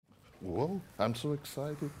Whoa, I'm so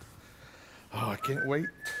excited. Oh, I can't wait.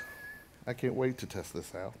 I can't wait to test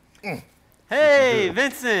this out. Hey,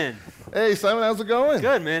 Vincent. Hey, Simon, how's it going?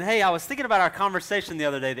 Good, man. Hey, I was thinking about our conversation the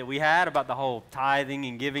other day that we had about the whole tithing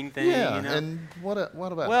and giving thing. Yeah, you know? and what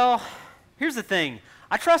about Well, here's the thing.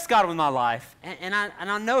 I trust God with my life, and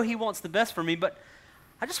I know He wants the best for me, but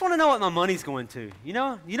I just want to know what my money's going to. You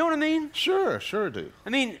know what I mean? Sure do. I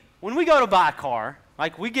mean, when we go to buy a car,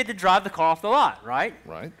 like we get to drive the car off the lot, right?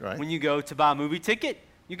 Right. When you go to buy a movie ticket,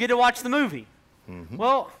 you get to watch the movie. Mm-hmm.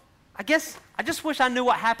 Well, I guess I just wish I knew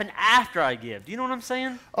what happened after I give. Do you know what I'm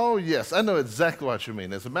saying? Oh, yes, I know exactly what you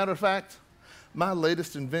mean. As a matter of fact, my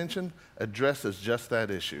latest invention addresses just that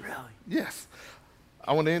issue. Really? Yes.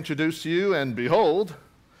 I want to introduce to you, and behold,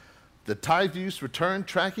 the Tithe Use Return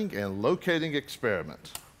Tracking and Locating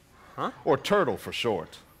Experiment. Huh? Or TURTLE for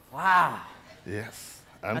short. Wow. Yes,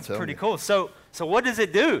 I'm That's telling pretty you. cool. So what does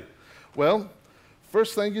it do? Well,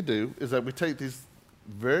 first thing you do is that we take these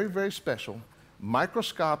very, very special,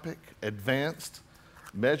 microscopic, advanced,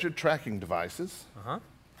 measured tracking devices. Uh-huh.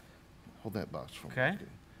 Hold that box for me. Okay.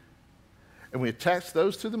 And we attach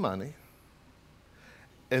those to the money.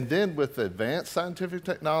 And then with the advanced scientific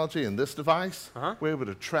technology in this device, we're able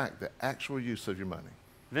to track the actual use of your money.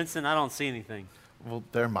 Vincent, I don't see anything. Well,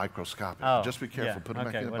 they're microscopic. Oh, Just be careful. yeah. Put them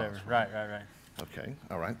back in the whatever. box. Right. Okay,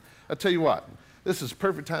 all right. I'll tell you what. This is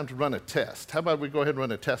perfect time to run a test. How about we go ahead and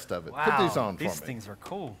run a test of it? Wow. Put these on for me. These things are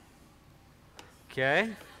cool.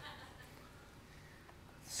 Okay.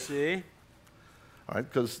 See? All right,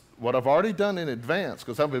 because what I've already done in advance,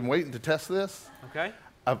 because I've been waiting to test this, Okay.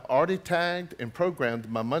 I've already tagged and programmed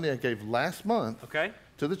my money I gave last month Okay.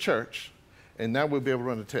 to the church, and now we'll be able to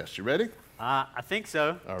run a test. You ready? I think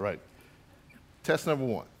so. All right. Test number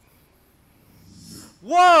 1.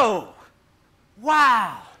 Whoa!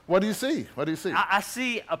 Wow! What do you see? What do you see? I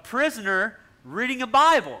see a prisoner reading a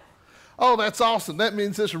Bible. Oh, that's awesome. That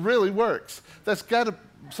means this really works. That's got to,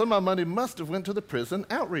 some of my money must have went to the prison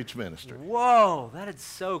outreach ministry. Whoa, that is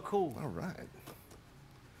so cool. All right.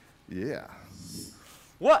 Yeah.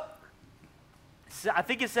 What? I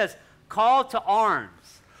think it says call to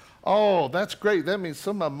arms. Oh, that's great. That means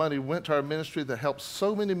some of my money went to our ministry that helps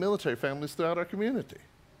so many military families throughout our community.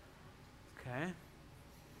 Okay.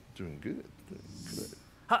 Doing good. Doing good.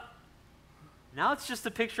 Huh. Now it's just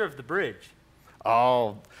a picture of the bridge.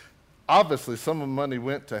 Oh, obviously some of the money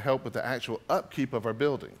went to help with the actual upkeep of our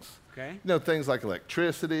buildings. Okay. You know, things like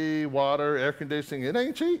electricity, water, air conditioning. It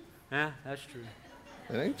ain't cheap. Yeah, that's true.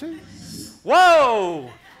 It ain't cheap.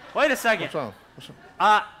 Whoa! Wait a second. What's wrong? What's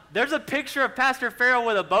wrong? There's a picture of Pastor Farrell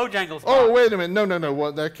with a Bojangles box. Oh, wait a minute. No.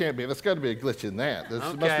 Well, that can't be. There's got to be a glitch in that. There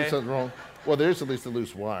must be Okay. something wrong. Well, there's at least a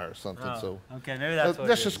loose wire or something. Oh, So okay, maybe that's what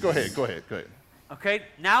let's it is. just go ahead. Go ahead. Okay,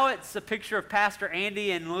 now it's a picture of Pastor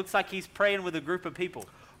Andy, and it looks like he's praying with a group of people.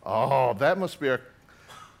 Oh, that must be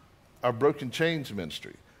our Broken Chains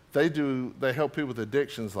ministry. They help people with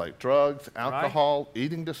addictions like drugs, alcohol,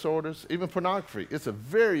 eating disorders, even pornography. It's a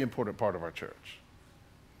very important part of our church.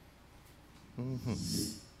 Mm-hmm.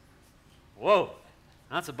 Whoa,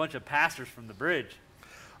 that's a bunch of pastors from the bridge.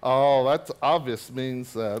 Oh, that's obvious.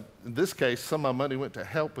 Means in this case, some of my money went to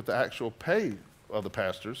help with the actual pay of the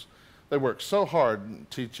pastors. They work so hard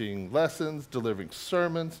teaching lessons, delivering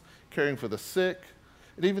sermons, caring for the sick,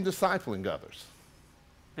 and even discipling others.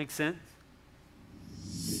 Makes sense.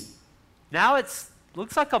 Now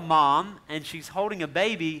looks like a mom, and she's holding a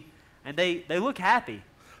baby, and they look happy.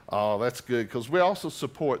 Oh, that's good, because we also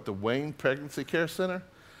support the Wayne Pregnancy Care Center,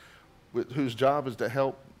 whose job is to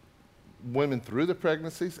help women through the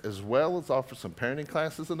pregnancies, as well as offer some parenting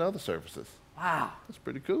classes and other services. Wow. That's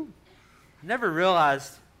pretty cool. I never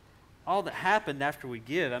realized all that happened after we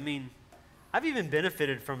give. I mean, I've even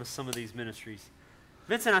benefited from some of these ministries.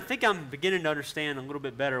 Vincent, I think I'm beginning to understand a little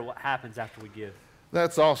bit better what happens after we give.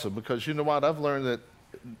 That's awesome, because you know what? I've learned that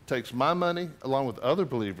it takes my money, along with other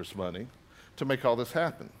believers' money, to make all this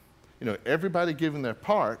happen. You know, everybody giving their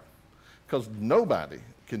part, because nobody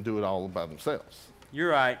can do it all by themselves. You're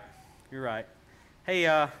right. Hey,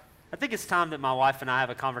 I think it's time that my wife and I have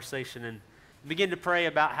a conversation and begin to pray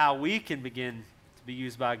about how we can begin to be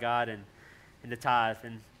used by God and to tithe.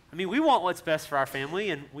 And I mean, we want what's best for our family,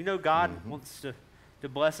 and we know God wants to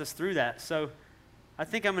bless us through that. So I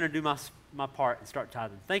think I'm going to do my part and start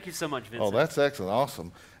tithing. Thank you so much, Vincent. Oh, that's excellent.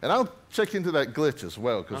 Awesome. And I'll check into that glitch as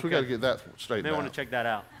well, because we got to get that straightened out. May want to check that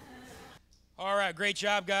out. All right, great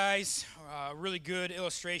job, guys. Really good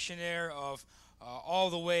illustration there of all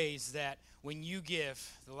the ways that when you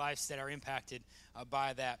give, the lives that are impacted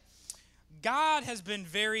by that. God has been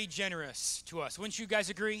very generous to us. Wouldn't you guys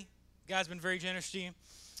agree? God's been very generous to you.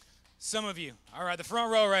 Some of you. All right, the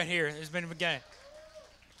front row right here has been again.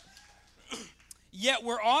 Yet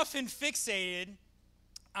we're often fixated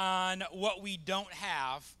on what we don't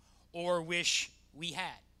have or wish we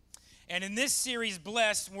had. And in this series,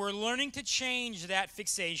 Blessed, we're learning to change that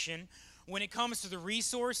fixation when it comes to the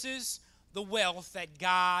resources, the wealth that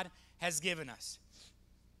God has given us.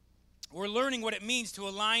 We're learning what it means to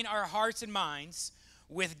align our hearts and minds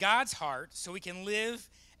with God's heart so we can live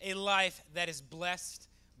a life that is blessed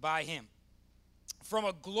by Him. From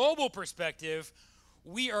a global perspective,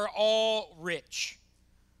 we are all rich.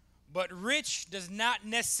 But rich does not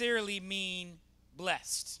necessarily mean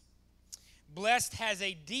blessed. Blessed has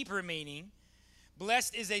a deeper meaning.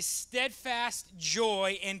 Blessed is a steadfast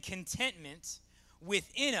joy and contentment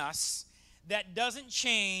within us that doesn't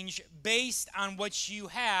change based on what you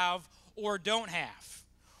have or don't have,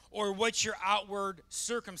 or what your outward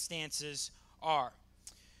circumstances are.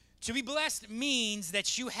 To be blessed means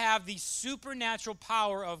that you have the supernatural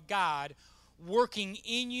power of God working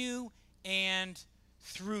in you and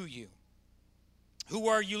through you. Who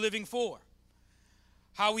are you living for?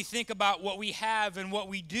 How we think about what we have and what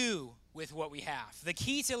we do with what we have. The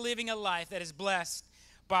key to living a life that is blessed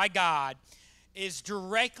by God is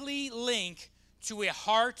directly linked to a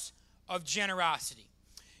heart of generosity.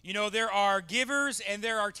 You know, there are givers and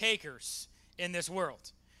there are takers in this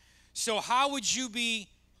world. So how would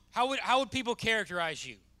people characterize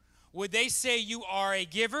you? Would they say you are a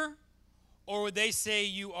giver, or would they say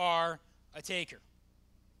you are a taker?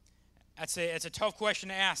 It's a tough question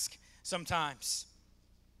to ask sometimes.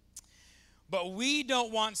 But we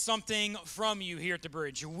don't want something from you here at the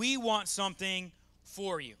Bridge. We want something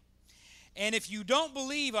for you. And if you don't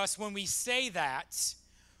believe us when we say that,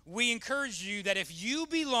 we encourage you that if you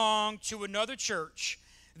belong to another church,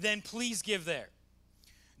 then please give there.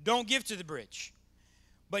 Don't give to the Bridge,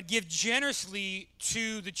 but give generously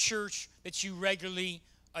to the church that you regularly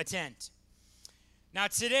attend. Now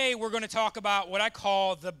today we're going to talk about what I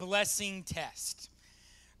call the blessing test.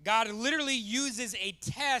 God literally uses a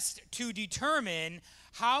test to determine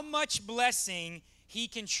how much blessing He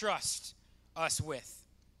can trust us with.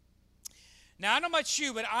 Now, I don't know about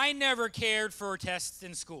you, but I never cared for tests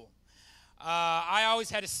in school. I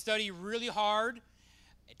always had to study really hard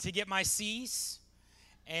to get my C's.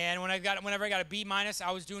 And whenever I got a B minus,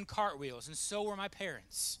 I was doing cartwheels, and so were my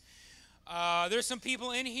parents. There's some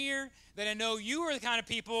people in here that I know you are the kind of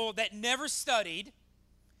people that never studied,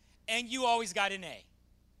 and you always got an A.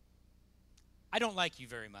 I don't like you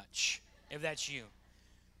very much, if that's you.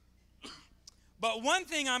 But one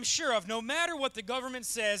thing I'm sure of, no matter what the government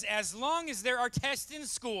says, as long as there are tests in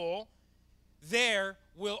school, there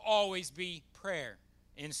will always be prayer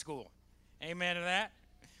in school. Amen to that?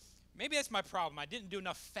 Maybe that's my problem. I didn't do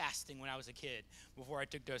enough fasting when I was a kid before I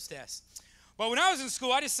took those tests. But when I was in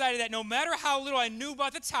school, I decided that no matter how little I knew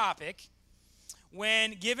about the topic,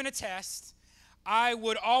 when given a test, I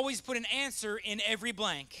would always put an answer in every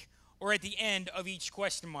blank or at the end of each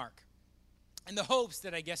question mark, in the hopes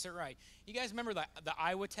that I guess it right. You guys remember the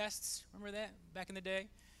Iowa tests? Remember that back in the day?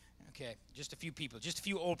 Okay, just a few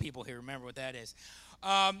old people here remember what that is.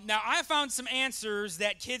 Now, I found some answers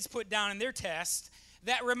that kids put down in their test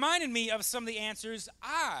that reminded me of some of the answers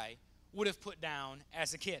I would have put down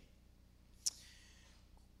as a kid.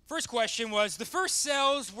 First question was, the first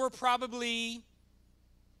cells were probably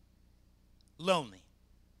lonely.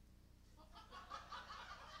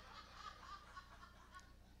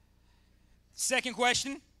 Second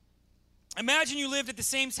question, imagine you lived at the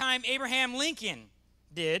same time Abraham Lincoln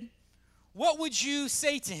did. What would you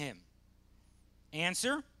say to him?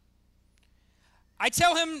 Answer, I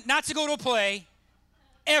tell him not to go to a play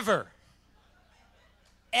ever.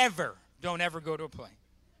 Ever. Don't ever go to a play.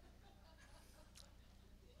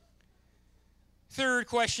 Third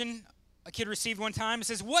question a kid received one time. It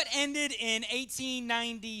says, what ended in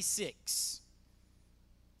 1896?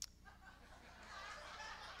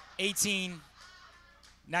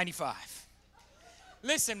 1895.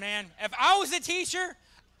 Listen, man, if I was a teacher,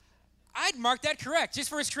 I'd mark that correct just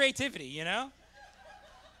for his creativity, you know?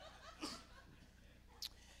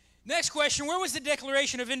 Next question, where was the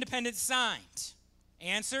Declaration of Independence signed?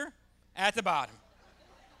 Answer, at the bottom.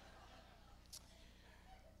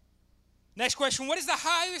 Next question, what is the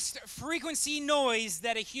highest frequency noise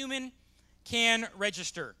that a human can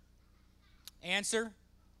register? Answer,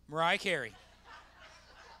 Mariah Carey.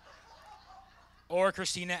 Or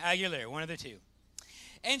Christina Aguilera, one of the two.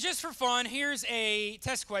 And just for fun, here's a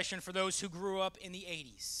test question for those who grew up in the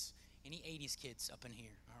 80s. Any 80s kids up in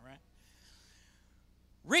here, all right?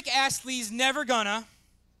 Rick Astley's Never Gonna,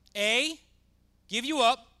 A, give you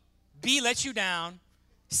up, B, let you down,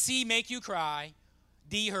 C, make you cry,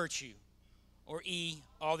 D, hurt you, or E,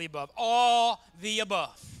 all the above. All the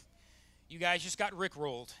above. You guys just got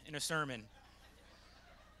rickrolled in a sermon.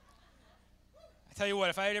 I tell you what,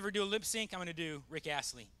 if I ever do a lip sync, I'm going to do Rick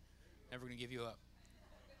Astley. Never going to give you up.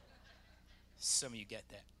 Some of you get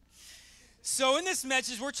that. So in this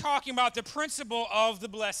message, we're talking about the principle of the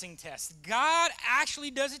blessing test. God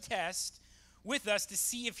actually does a test with us to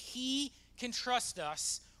see if he can trust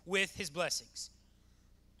us with his blessings.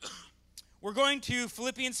 We're going to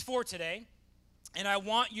Philippians 4 today, and I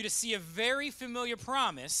want you to see a very familiar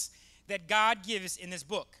promise that God gives in this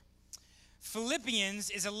book. Philippians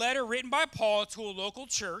is a letter written by Paul to a local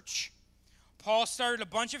church. Paul started a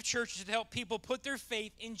bunch of churches to help people put their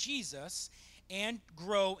faith in Jesus and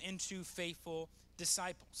grow into faithful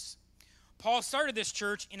disciples. Paul started this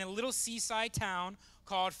church in a little seaside town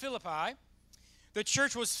called Philippi. The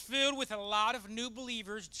church was filled with a lot of new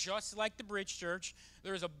believers, just like the Bridge Church.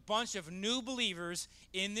 There's a bunch of new believers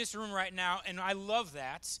in this room right now, and I love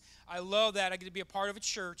that. I love that I get to be a part of a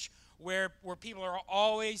church where people are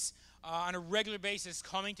always on a regular basis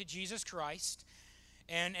coming to Jesus Christ,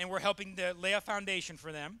 and we're helping to lay a foundation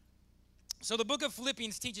for them. So the book of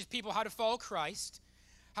Philippians teaches people how to follow Christ,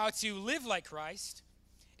 how to live like Christ,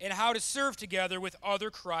 and how to serve together with other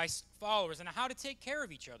Christ followers, and how to take care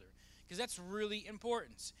of each other, because that's really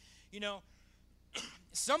important. You know,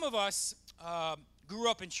 some of us grew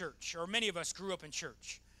up in church, or many of us grew up in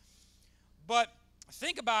church. But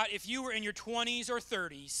think about if you were in your 20s or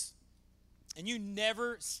 30s, and you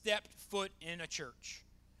never stepped foot in a church.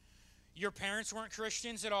 Your parents weren't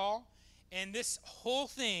Christians at all, and this whole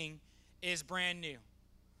thing is brand new.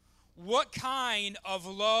 What kind of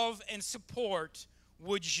love and support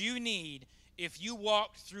would you need if you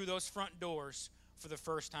walked through those front doors for the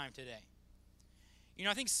first time today? You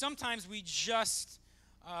know, I think sometimes we just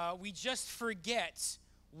forget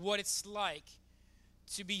what it's like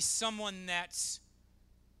to be someone that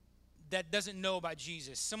doesn't know about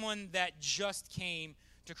Jesus, someone that just came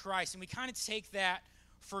to Christ, and we kind of take that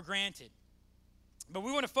for granted. But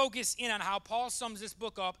we want to focus in on how Paul sums this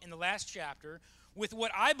book up in the last chapter with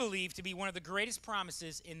what I believe to be one of the greatest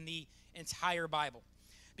promises in the entire Bible,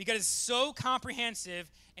 because it's so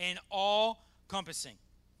comprehensive and all-encompassing.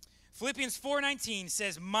 Philippians 4:19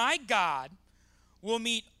 says, "My God will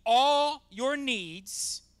meet all your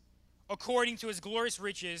needs according to his glorious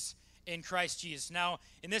riches in Christ Jesus." Now,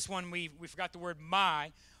 in this one, we forgot the word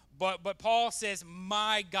 "my," but Paul says,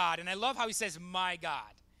 "My God." And I love how he says, "My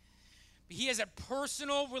God." He has a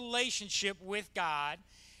personal relationship with God,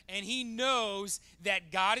 and he knows that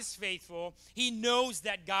God is faithful. He knows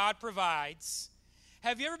that God provides.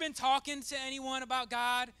 Have you ever been talking to anyone about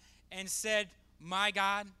God and said, "My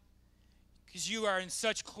God"? Because you are in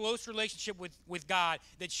such close relationship with God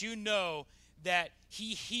that you know that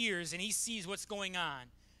he hears and he sees what's going on,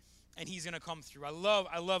 and he's going to come through. I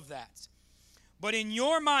love that. But in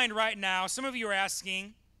your mind right now, some of you are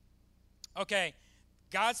asking, okay,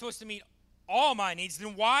 God's supposed to meet all my needs,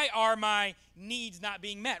 then why are my needs not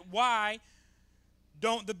being met? Why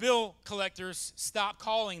don't the bill collectors stop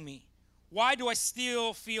calling me? Why do I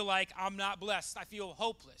still feel like I'm not blessed? I feel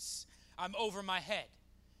hopeless. I'm over my head.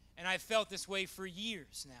 And I've felt this way for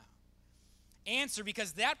years now. Answer: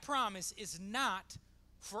 because that promise is not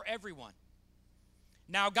for everyone.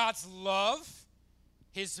 Now, God's love,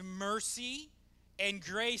 his mercy, and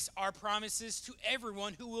grace are promises to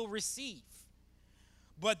everyone who will receive.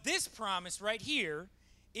 But this promise right here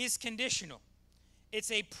is conditional.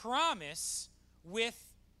 It's a promise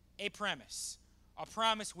with a premise. A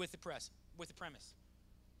promise with a premise.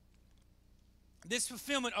 This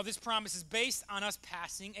fulfillment of this promise is based on us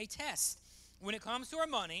passing a test. When it comes to our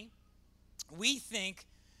money, we think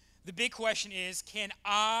the big question is, can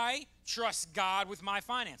I trust God with my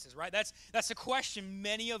finances, right? That's a question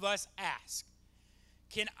many of us ask.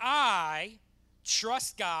 Can I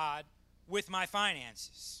trust God with my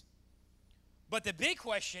finances? But the big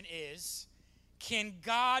question is, can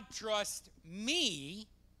God trust me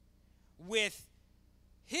with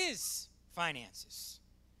his finances?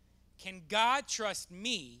 Can God trust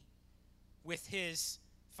me with his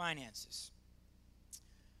finances?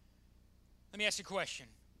 Let me ask you a question.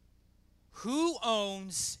 Who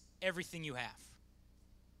owns everything you have?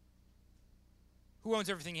 Who owns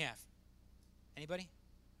everything you have? Anybody?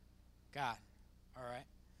 God. All right.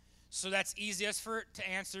 So that's easiest to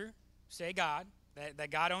answer. Say God, that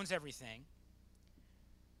God owns everything.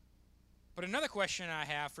 But another question I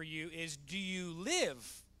have for you is, do you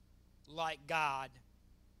live like God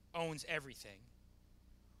owns everything?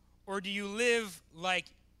 Or do you live like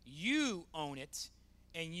you own it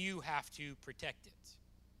and you have to protect it?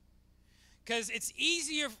 Because it's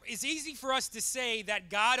easy for us to say that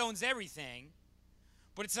God owns everything,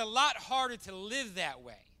 but it's a lot harder to live that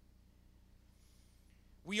way.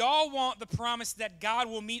 We all want the promise that God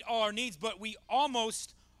will meet all our needs, but we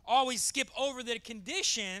almost always skip over the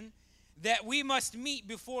condition that we must meet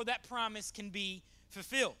before that promise can be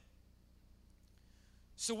fulfilled.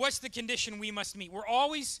 So what's the condition we must meet? We're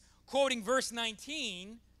always quoting verse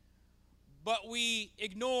 19, but we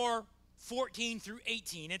ignore 14 through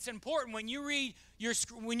 18. It's important when you read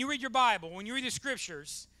your Bible, when you read the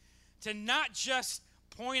scriptures, to not just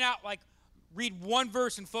point out, like, read one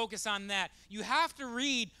verse and focus on that. You have to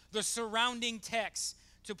read the surrounding text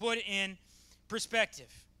to put it in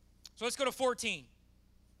perspective. So let's go to 14.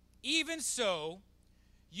 Even so,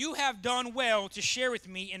 you have done well to share with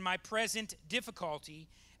me in my present difficulty,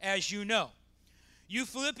 as you know. You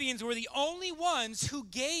Philippians were the only ones who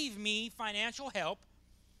gave me financial help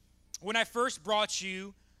when I first brought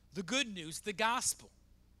you the good news, the gospel,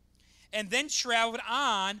 and then traveled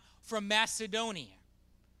on from Macedonia.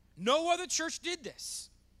 No other church did this.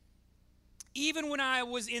 Even when I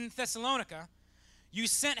was in Thessalonica, you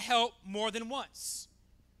sent help more than once.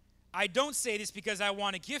 I don't say this because I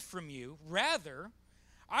want a gift from you. Rather,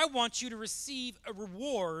 I want you to receive a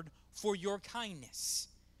reward for your kindness.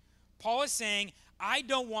 Paul is saying, I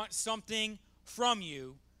don't want something from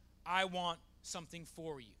you. I want something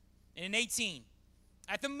for you. And in 18,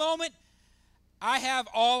 at the moment, I have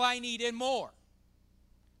all I need and more.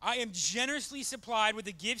 I am generously supplied with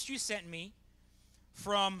the gifts you sent me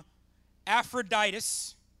from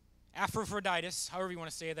Epaphroditus, however you want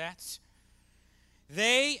to say that.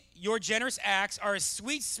 Your generous acts, are a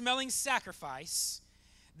sweet-smelling sacrifice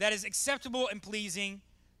that is acceptable and pleasing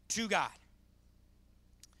to God.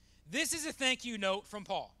 This is a thank you note from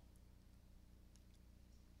Paul.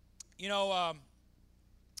 You know, I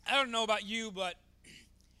don't know about you, but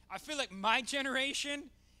I feel like my generation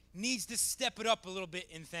needs to step it up a little bit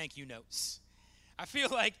in thank you notes. I feel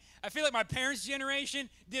like my parents' generation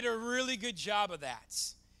did a really good job of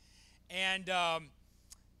that. And,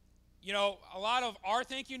 you know, a lot of our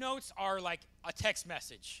thank you notes are like a text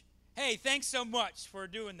message. Hey, thanks so much for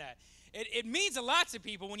doing that. It means a lot to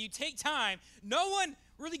people when you take time. No one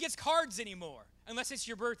really gets cards anymore unless it's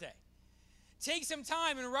your birthday. Take some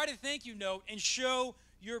time and write a thank you note and show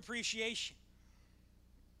your appreciation.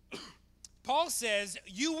 Paul says,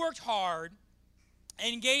 you worked hard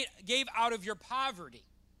and gave out of your poverty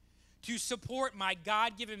to support my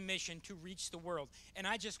God-given mission to reach the world. And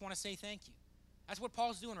I just want to say thank you. That's what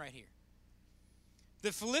Paul's doing right here.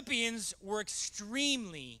 The Philippians were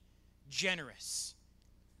extremely generous,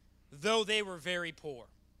 though they were very poor.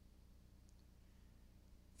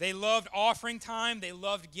 They loved offering time. They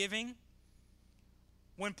loved giving.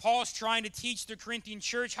 When Paul's trying to teach the Corinthian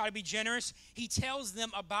church how to be generous, he tells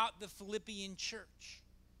them about the Philippian church.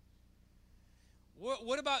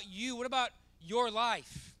 What about you? What about your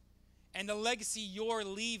life and the legacy you're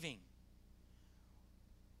leaving?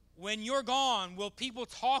 When you're gone, will people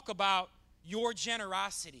talk about your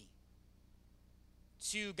generosity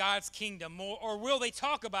to God's kingdom? Or will they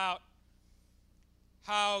talk about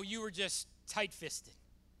how you were just tight-fisted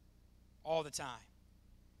all the time?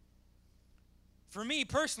 For me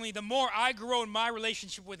personally, the more I grow in my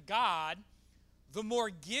relationship with God, the more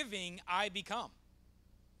giving I become.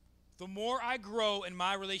 The more I grow in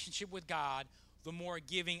my relationship with God, the more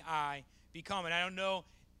giving I become. And I don't know,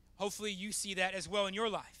 hopefully you see that as well in your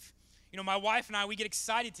life. You know, my wife and I, we get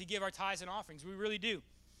excited to give our tithes and offerings. We really do.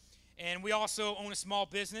 And we also own a small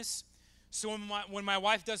business. So when my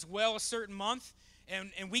wife does well a certain month,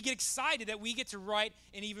 and we get excited that we get to write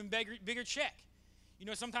an even bigger check. You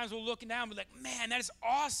know, sometimes we'll look down and be like, man, that is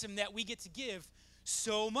awesome that we get to give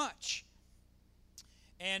so much.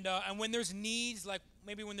 And when there's needs, like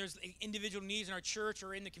maybe when there's individual needs in our church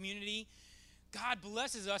or in the community, God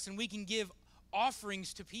blesses us and we can give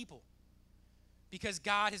offerings to people because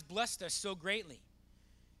God has blessed us so greatly.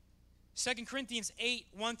 2 Corinthians 8,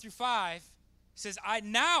 1 through 5 says,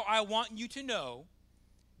 Now I want you to know,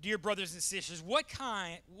 dear brothers and sisters, what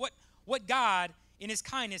God in his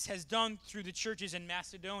kindness has done through the churches in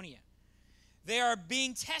Macedonia. They are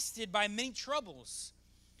being tested by many troubles,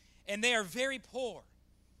 and they are very poor.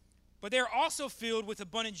 But they are also filled with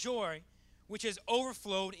abundant joy, which has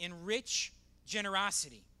overflowed in rich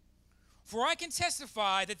generosity. For I can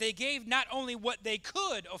testify that they gave not only what they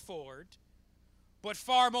could afford, but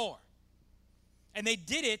far more. And they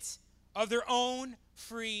did it of their own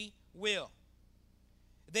free will.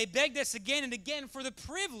 They begged us again and again for the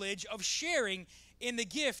privilege of sharing in the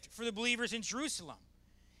gift for the believers in Jerusalem.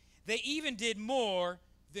 They even did more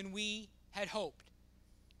than we had hoped.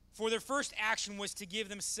 For their first action was to give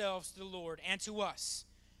themselves to the Lord and to us,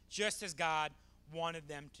 just as God wanted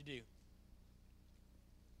them to do.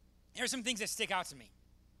 Here are some things that stick out to me.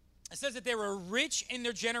 It says that they were rich in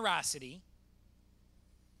their generosity.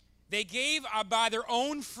 They gave by their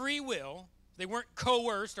own free will. They weren't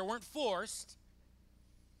coerced or weren't forced.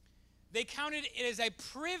 They counted it as a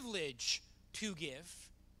privilege to give.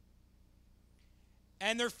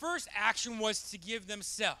 And their first action was to give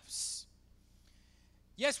themselves.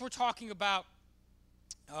 Yes, we're talking about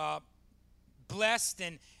blessed,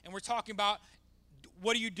 and we're talking about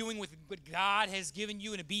what are you doing with what God has given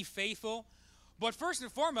you and to be faithful. But first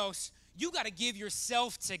and foremost, you got to give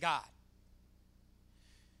yourself to God.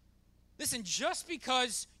 Listen, just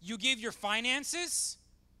because you give your finances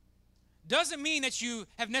doesn't mean that you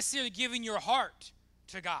have necessarily given your heart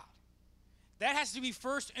to God. That has to be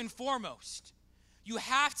first and foremost. You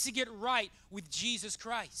have to get right with Jesus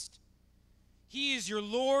Christ. He is your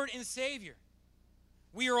Lord and Savior.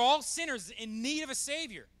 We are all sinners in need of a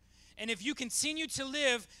Savior. And if you continue to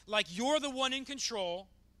live like you're the one in control,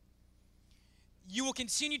 you will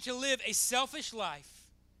continue to live a selfish life.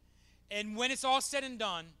 And when it's all said and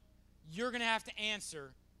done, you're going to have to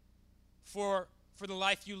answer for the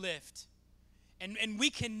life you lived. And we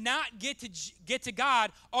cannot get to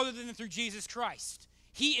God other than through Jesus Christ.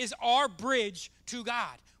 He is our bridge to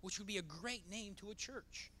God, which would be a great name to a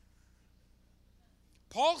church.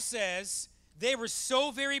 Paul says they were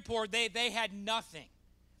so very poor, they had nothing.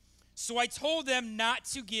 So I told them not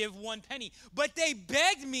to give one penny. But they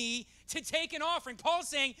begged me to take an offering. Paul's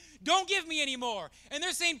saying, don't give me any more. And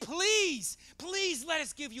they're saying, please, please let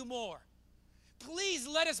us give you more. Please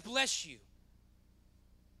let us bless you.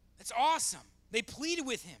 That's awesome. They pleaded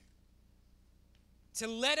with him to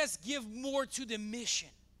let us give more to the mission.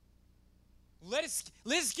 Let's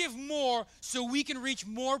give more so we can reach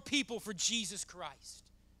more people for Jesus Christ.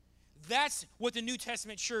 That's what the New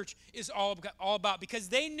Testament church is all about, because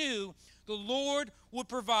they knew the Lord would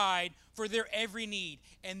provide for their every need,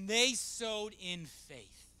 and they sowed in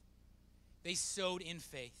faith. They sowed in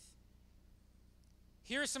faith.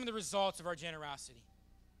 Here are some of the results of our generosity.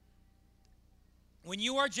 When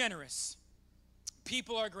you are generous,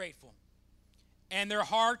 people are grateful, and their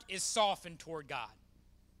heart is softened toward God.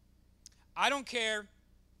 I don't care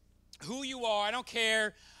who you are. I don't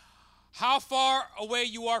care how far away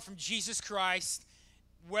you are from Jesus Christ,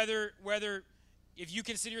 whether if you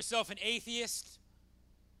consider yourself an atheist.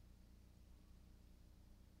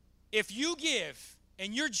 If you give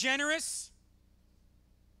and you're generous,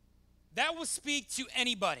 that will speak to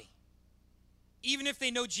anybody, even if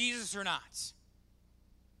they know Jesus or not.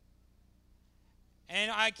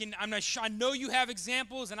 And I know you have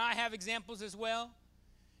examples, and I have examples as well.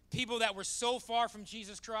 People that were so far from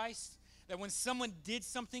Jesus Christ that when someone did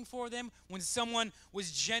something for them, when someone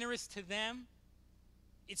was generous to them,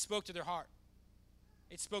 it spoke to their heart.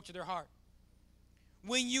 It spoke to their heart.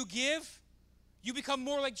 When you give, you become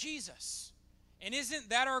more like Jesus. And isn't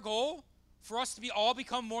that our goal? For us to all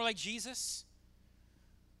become more like Jesus?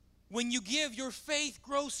 When you give, your faith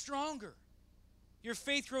grows stronger. Your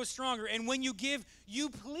faith grows stronger. And when you give, you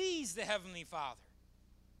please the Heavenly Father.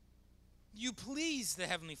 You please the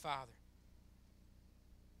Heavenly Father.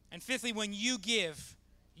 And fifthly, when you give,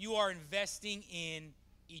 you are investing in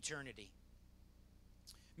eternity.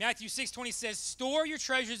 Matthew 6:20 says, store your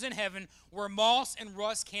treasures in heaven where moss and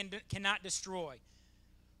rust cannot destroy,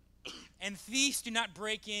 and thieves do not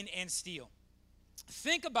break in and steal.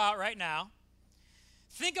 Think about right now,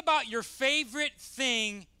 think about your favorite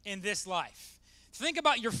thing in this life. Think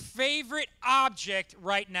about your favorite object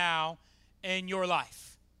right now in your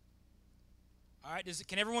life. All right,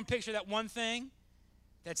 can everyone picture that one thing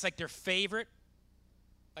that's like their favorite?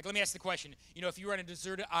 Like, let me ask the question. If you were on a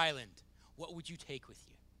deserted island, what would you take with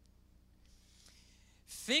you?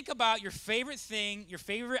 Think about your favorite thing, your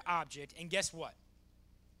favorite object, and guess what?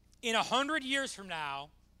 In 100 years from now,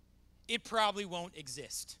 it probably won't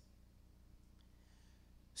exist.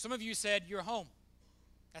 Some of you said your home.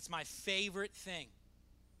 That's my favorite thing.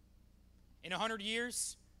 In 100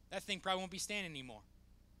 years, that thing probably won't be standing anymore.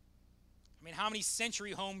 I mean, how many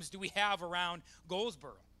century homes do we have around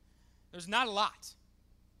Goldsboro? There's not a lot.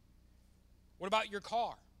 What about your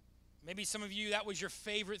car? Maybe some of you, that was your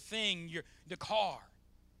favorite thing, the car.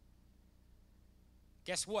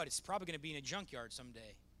 Guess what? It's probably going to be in a junkyard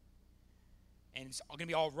someday. And it's going to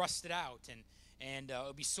be all rusted out, and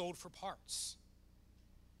it'll be sold for parts.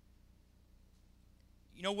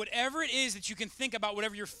 Whatever it is that you can think about,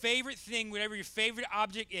 whatever your favorite thing, whatever your favorite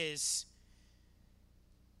object is,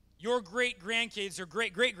 your great-grandkids or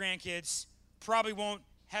great-great-grandkids probably won't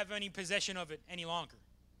have any possession of it any longer.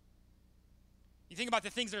 You think about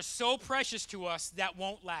the things that are so precious to us that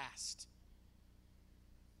won't last.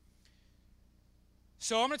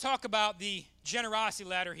 So I'm going to talk about the generosity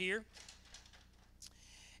ladder here.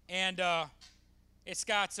 And it's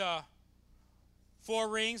got 4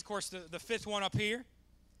 rings, of course, the 5th one up here.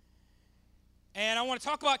 And I want to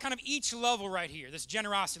talk about kind of each level right here, this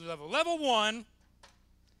generosity level. Level 1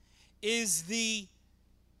 is the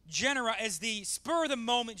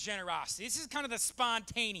spur-of-the-moment generosity. This is kind of the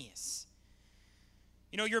spontaneous.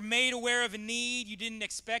 You know, you're made aware of a need you didn't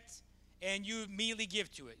expect, and you immediately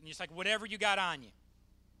give to it. And it's like whatever you got on you.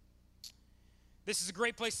 This is a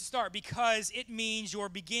great place to start because it means you're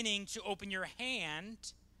beginning to open your hand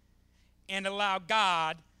and allow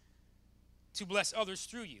God to bless others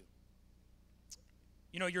through you.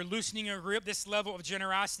 You know, you're loosening your grip. This level of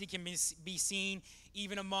generosity can be seen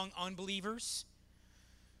even among unbelievers.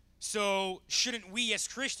 So shouldn't we as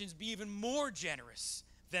Christians be even more generous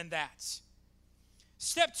than that?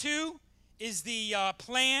 Step 2 is the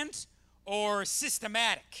planned or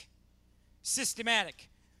systematic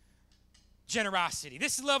generosity.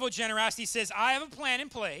 This level of generosity says, I have a plan in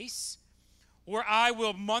place where I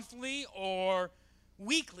will monthly or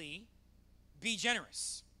weekly be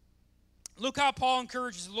generous. Look how Paul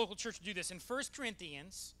encourages the local church to do this. In 1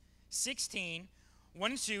 Corinthians 16,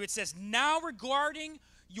 1 and 2, it says, now regarding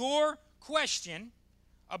your question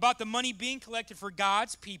about the money being collected for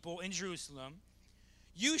God's people in Jerusalem,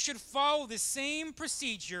 you should follow the same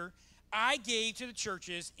procedure I gave to the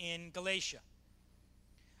churches in Galatia.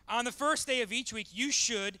 On the first day of each week, you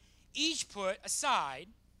should each put aside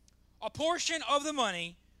a portion of the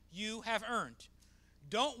money you have earned.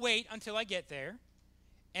 Don't wait until I get there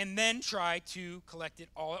and then try to collect it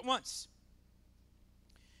all at once.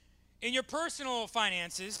 In your personal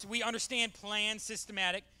finances, we understand planned,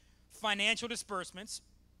 systematic financial disbursements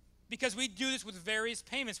because we do this with various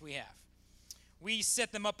payments we have. We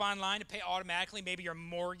set them up online to pay automatically, maybe your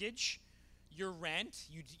mortgage, your rent,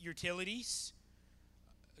 utilities,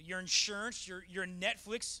 your insurance, your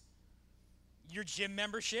Netflix, your gym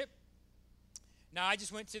membership. Now, I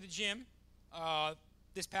just went to the gym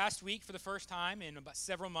this past week for the first time in about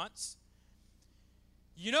several months.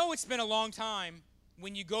 You know it's been a long time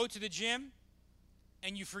when you go to the gym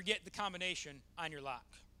and you forget the combination on your lock.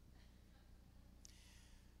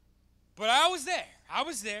 But I was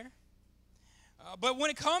there. But when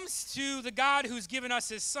it comes to the God who's given us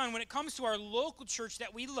his son, when it comes to our local church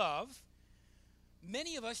that we love,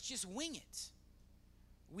 many of us just wing it.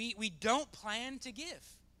 We don't plan to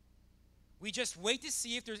give. We just wait to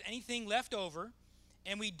see if there's anything left over,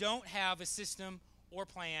 and we don't have a system or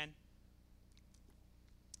plan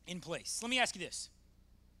in place. Let me ask you this.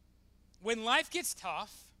 When life gets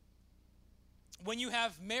tough, when you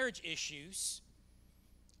have marriage issues,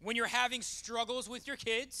 when you're having struggles with your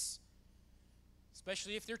kids,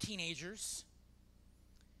 especially if they're teenagers,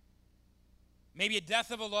 maybe a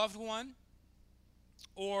death of a loved one,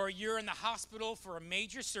 or you're in the hospital for a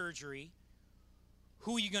major surgery,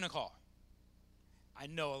 who are you going to call? I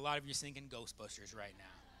know a lot of you are thinking Ghostbusters right now.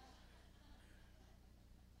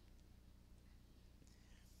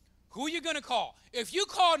 Who are you going to call? If you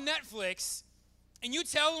call Netflix and you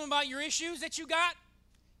tell them about your issues that you got,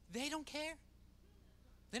 they don't care.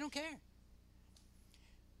 They don't care.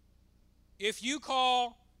 If you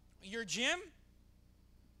call your gym,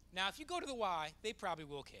 now if you go to the Y, they probably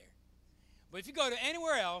will care. But if you go to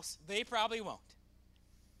anywhere else, they probably won't.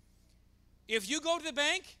 If you go to the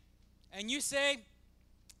bank and you say,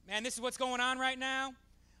 man, this is what's going on right now,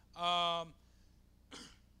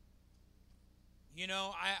 you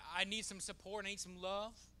know, I need some support, I need some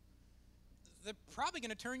love, they're probably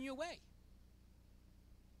going to turn you away.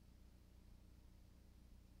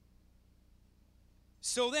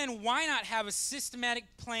 So then, why not have a systematic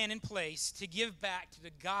plan in place to give back to the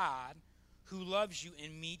God who loves you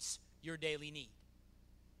and meets your daily need?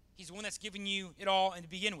 He's the one that's given you it all and to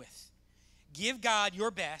begin with. Give God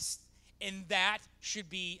your best, and that should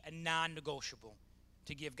be a non-negotiable,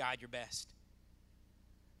 to give God your best.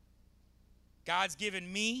 God's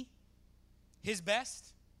given me his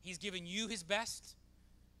best. He's given you his best,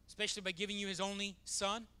 especially by giving you his only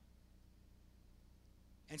son.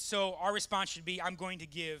 And so our response should be, I'm going to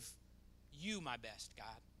give you my best, God.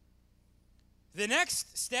 The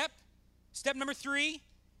next step, step number 3,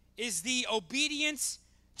 is the obedience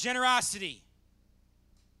generosity.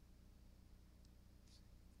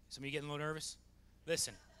 Some of you getting a little nervous?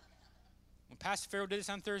 Listen, when Pastor Farrell did this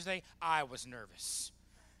on Thursday, I was nervous.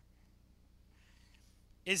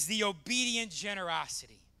 Is the obedient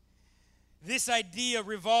generosity. This idea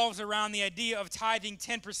revolves around the idea of tithing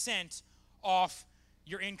 10% off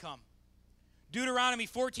your income. Deuteronomy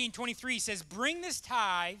 14:23 says, bring this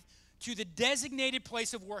tithe to the designated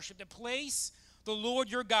place of worship, the place the Lord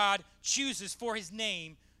your God chooses for his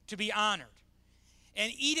name to be honored,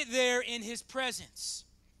 and eat it there in his presence.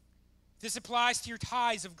 This applies to your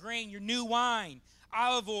tithes of grain, your new wine,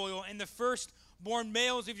 olive oil, and the firstborn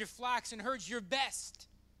males of your flocks and herds, your best.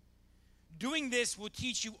 Doing this will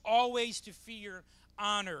teach you always to fear,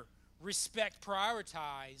 honor, respect,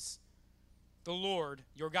 prioritize the Lord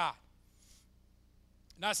your God.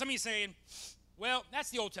 Now, some of you are saying, well,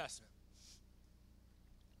 that's the Old Testament.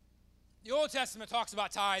 The Old Testament talks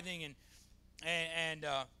about tithing and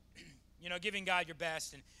giving God your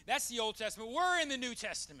best, and that's the Old Testament. We're in the New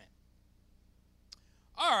Testament.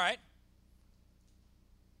 All right.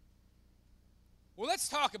 Well, let's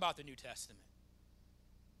talk about the New Testament.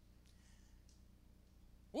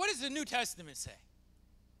 What does the New Testament say?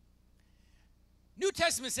 New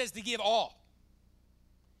Testament says to give all.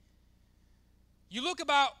 You look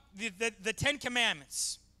about the Ten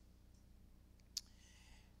Commandments.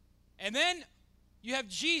 And then you have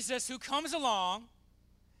Jesus who comes along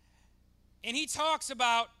and he talks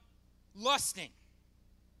about lusting.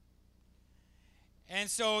 And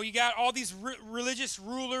so you got all these religious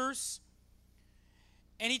rulers.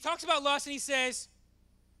 And he talks about lust and he says,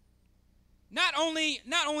 not only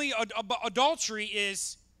adultery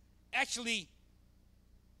is actually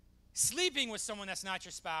sleeping with someone that's not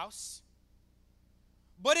your spouse,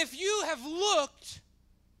 but if you have looked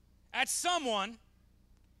at someone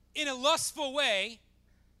in a lustful way,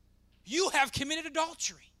 you have committed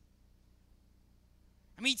adultery.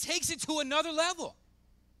 I mean, he takes it to another level.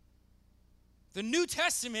 The New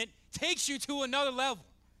Testament takes you to another level.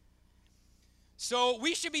 So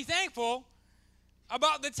we should be thankful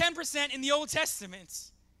about the 10% in the Old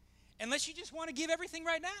Testament, unless you just want to give everything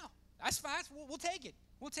right now. That's fine. We'll take it.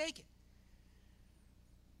 We'll take it.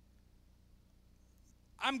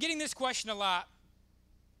 I'm getting this question a lot,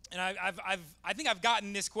 and I think I've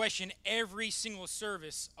gotten this question every single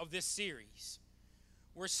service of this series,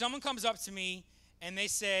 where someone comes up to me and they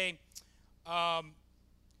say, are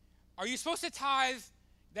you supposed to tithe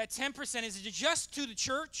that 10%? Is it just to the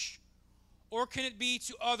church, or can it be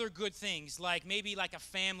to other good things, like maybe like a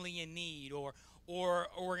family in need or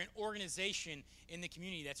an organization in the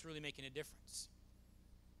community that's really making a difference?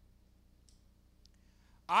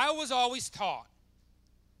 I was always taught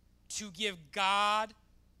to give God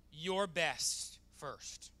your best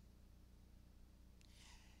first.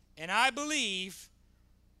 And I believe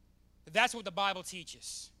that's what the Bible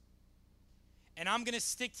teaches. And I'm going to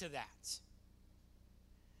stick to that.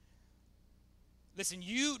 Listen,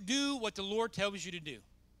 you do what the Lord tells you to do.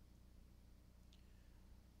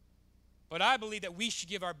 But I believe that we should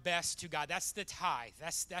give our best to God. That's the tithe.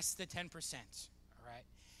 That's the 10%. All right?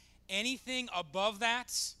 Anything above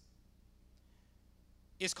that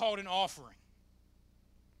is called an offering.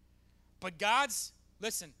 But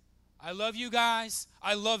listen, I love you guys.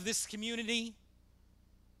 I love this community.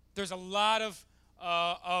 There's a lot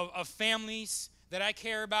of families that I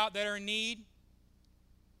care about that are in need.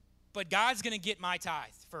 But God's going to get my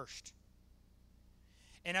tithe first.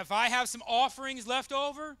 And if I have some offerings left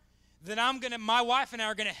over, then my wife and I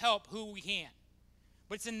are going to help who we can.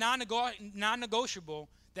 But it's a non-negotiable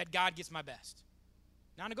that God gets my best.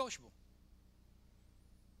 Non-negotiable.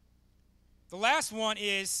 The last one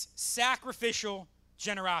is sacrificial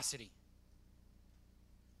generosity.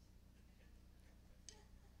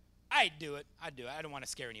 I'd do it. I don't want to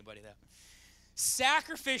scare anybody, though.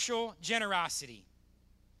 Sacrificial generosity.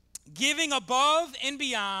 Giving above and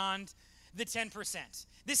beyond the 10%.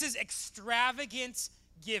 This is extravagant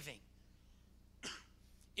giving.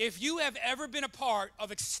 If you have ever been a part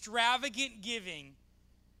of extravagant giving,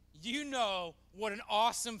 you know what an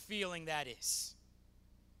awesome feeling that is.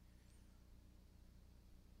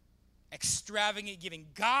 Extravagant giving.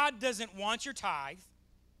 God doesn't want your tithe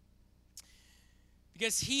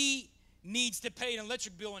because he needs to pay an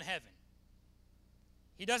electric bill in heaven.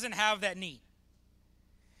 He doesn't have that need.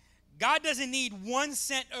 God doesn't need 1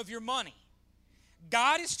 cent of your money.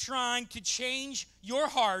 God is trying to change your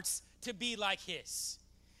hearts to be like his.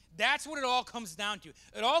 That's what it all comes down to.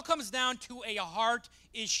 It all comes down to a heart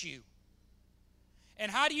issue.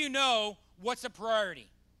 And how do you know what's a priority?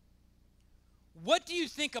 What do you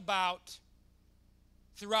think about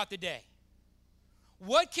throughout the day?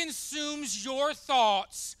 What consumes your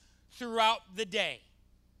thoughts throughout the day?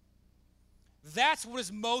 That's what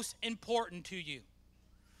is most important to you.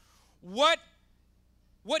 What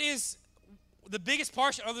is the biggest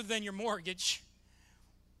portion other than your mortgage?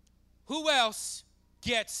 Who else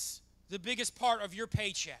gets the biggest part of your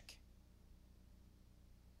paycheck?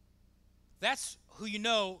 That's who you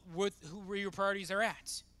know where your priorities are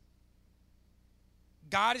at.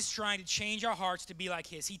 God is trying to change our hearts to be like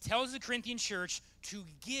his. He tells the Corinthian church to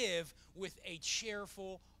give with a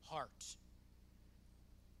cheerful heart.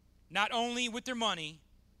 Not only with their money,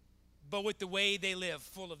 but with the way they live,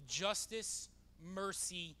 full of justice,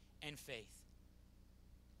 mercy, and faith.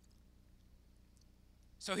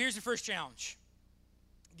 So here's the first challenge.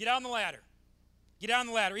 Get on the ladder. Get on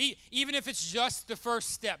the ladder. Even if it's just the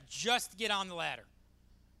first step, just get on the ladder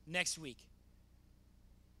next week.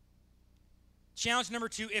 Challenge number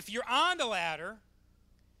 2, if you're on the ladder,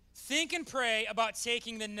 think and pray about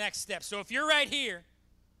taking the next step. So if you're right here,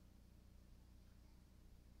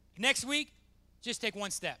 next week, just take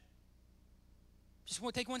one step. Just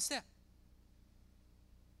take one step.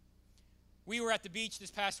 We were at the beach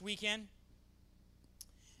this past weekend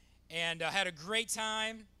and had a great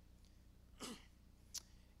time.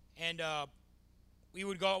 And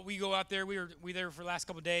we go out there. We were there for the last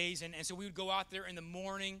couple of days, and so we would go out there in the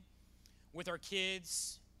morning with our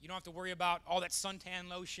kids. You don't have to worry about all that suntan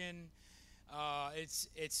lotion. It's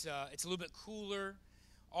a little bit cooler.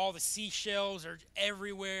 All the seashells are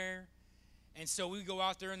everywhere. And so we go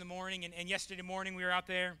out there in the morning, and yesterday morning we were out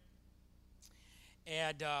there,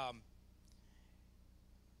 and I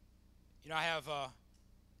have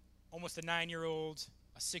almost a 9-year-old,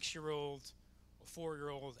 a 6-year-old, a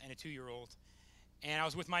 4-year-old, and a 2-year-old, and I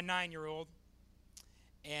was with my 9-year-old,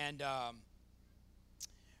 and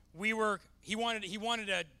he wanted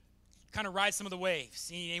to kind of ride some of the waves.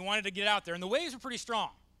 He wanted to get out there, and the waves were pretty strong.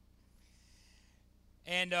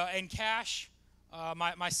 And Cash,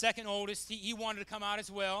 my second oldest, he wanted to come out as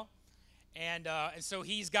well, and so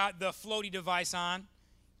he's got the floaty device on.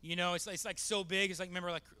 It's like so big. It's like,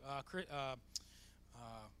 remember, like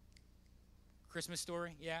Christmas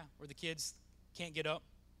Story, where the kids can't get up.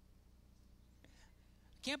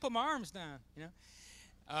 Can't put my arms down,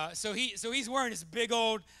 So he's wearing this big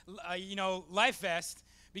old, life vest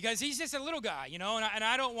because he's just a little guy, and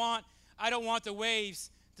I don't want the waves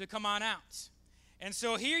to come on out. And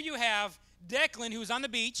so here you have Declan, who's on the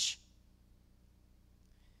beach.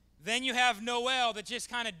 Then you have Noelle that's just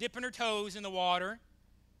kind of dipping her toes in the water.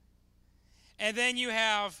 And then you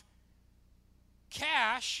have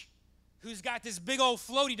Cash, who's got this big old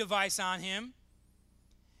floaty device on him.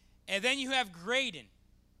 And then you have Graydon.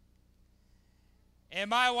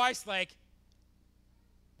 And my wife's like,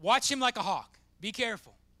 watch him like a hawk. Be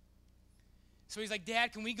careful. So he's like,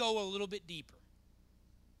 Dad, can we go a little bit deeper?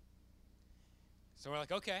 So we're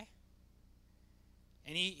like, okay.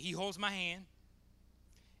 And he holds my hand.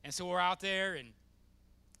 And so we're out there, and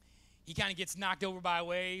he kind of gets knocked over by a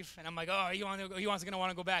wave. And I'm like, oh, he wants to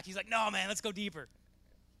want to go back. He's like, no, man, let's go deeper.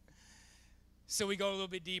 So we go a little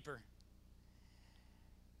bit deeper.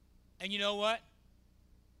 And you know what?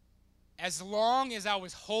 As long as I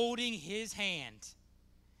was holding his hand,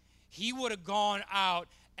 he would have gone out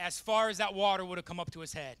as far as that water would have come up to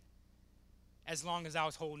his head, as long as I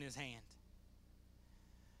was holding his hand.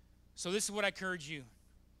 So this is what I encourage you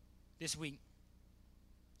this week.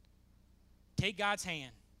 Take God's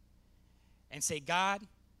hand and say, God,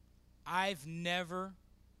 I've never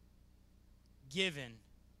given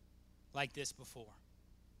like this before.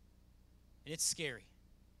 And it's scary.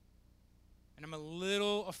 And I'm a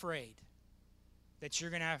little afraid that you're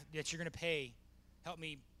gonna help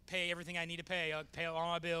me pay everything I need to pay. I'll pay all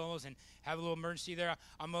my bills and have a little emergency there.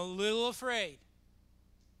 I'm a little afraid.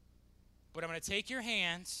 But I'm going to take your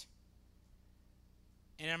hands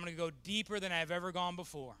and I'm going to go deeper than I've ever gone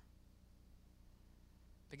before.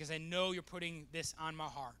 Because I know you're putting this on my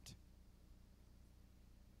heart.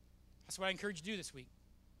 That's what I encourage you to do this week.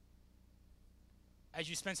 As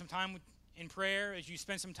you spend some time in prayer, as you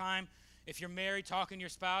spend some time, if you're married, talking to your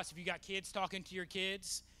spouse, if you got kids, talking to your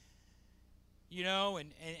kids,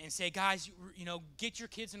 and say, guys, get your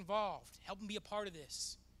kids involved. Help them be a part of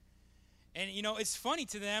this. And, it's funny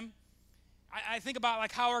to them. I think about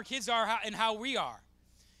like how our kids are and how we are.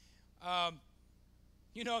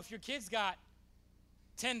 If your kid's got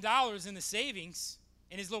 $10 in the savings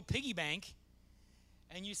in his little piggy bank,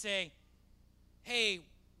 and you say, hey,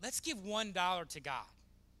 let's give $1 to God.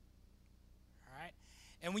 All right?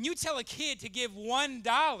 And when you tell a kid to give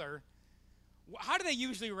 $1, how do they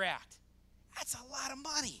usually react? That's a lot of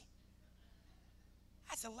money.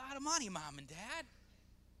 That's a lot of money, Mom and Dad.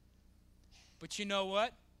 But you know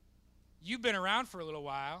what? You've been around for a little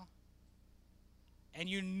while, and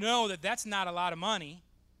you know that that's not a lot of money,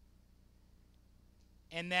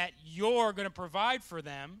 and that you're going to provide for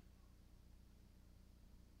them.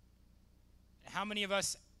 How many of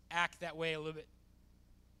us act that way a little bit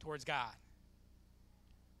towards God?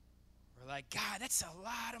 We're like, God, that's a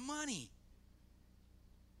lot of money.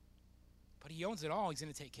 But he owns it all. He's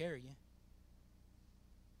going to take care of you.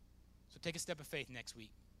 So take a step of faith next week.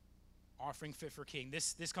 Offering Fit for King.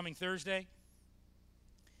 This coming Thursday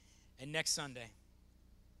and next Sunday,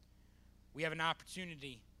 we have an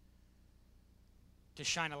opportunity to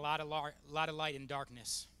shine a lot of light in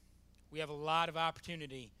darkness. We have a lot of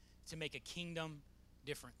opportunity to make a kingdom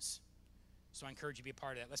difference. So I encourage you to be a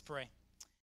part of that. Let's pray.